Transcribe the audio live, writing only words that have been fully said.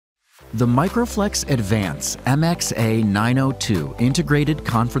The Microflex Advance MXA902 integrated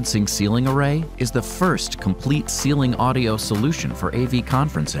conferencing ceiling array is the first complete ceiling audio solution for AV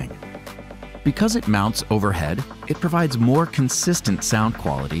conferencing. Because it mounts overhead, it provides more consistent sound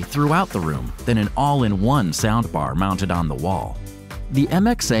quality throughout the room than an all-in-one soundbar mounted on the wall. The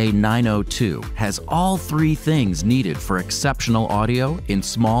MXA902 has all three things needed for exceptional audio in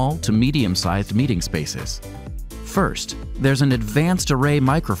small to medium-sized meeting spaces. First, there's an advanced array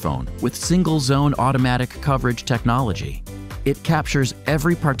microphone with single-zone automatic coverage technology. It captures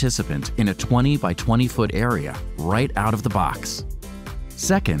every participant in a 20 by 20 foot area right out of the box.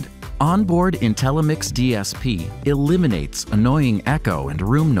 Second, onboard IntelliMix DSP eliminates annoying echo and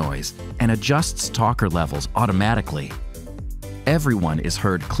room noise and adjusts talker levels automatically. Everyone is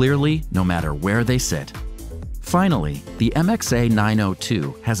heard clearly no matter where they sit. Finally, the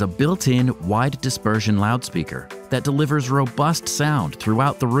MXA902 has a built-in wide dispersion loudspeaker that delivers robust sound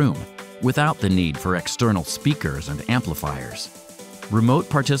throughout the room without the need for external speakers and amplifiers. Remote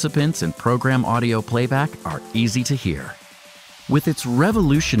participants and program audio playback are easy to hear. With its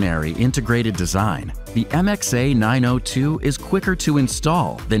revolutionary integrated design, the MXA902 is quicker to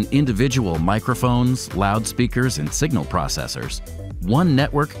install than individual microphones, loudspeakers, and signal processors. One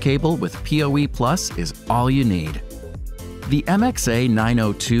network cable with PoE Plus is all you need. The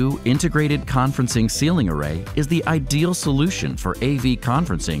MXA902 integrated conferencing ceiling array is the ideal solution for AV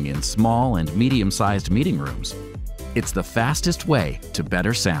conferencing in small and medium-sized meeting rooms. It's the fastest way to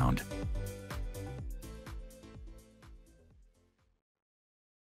better sound.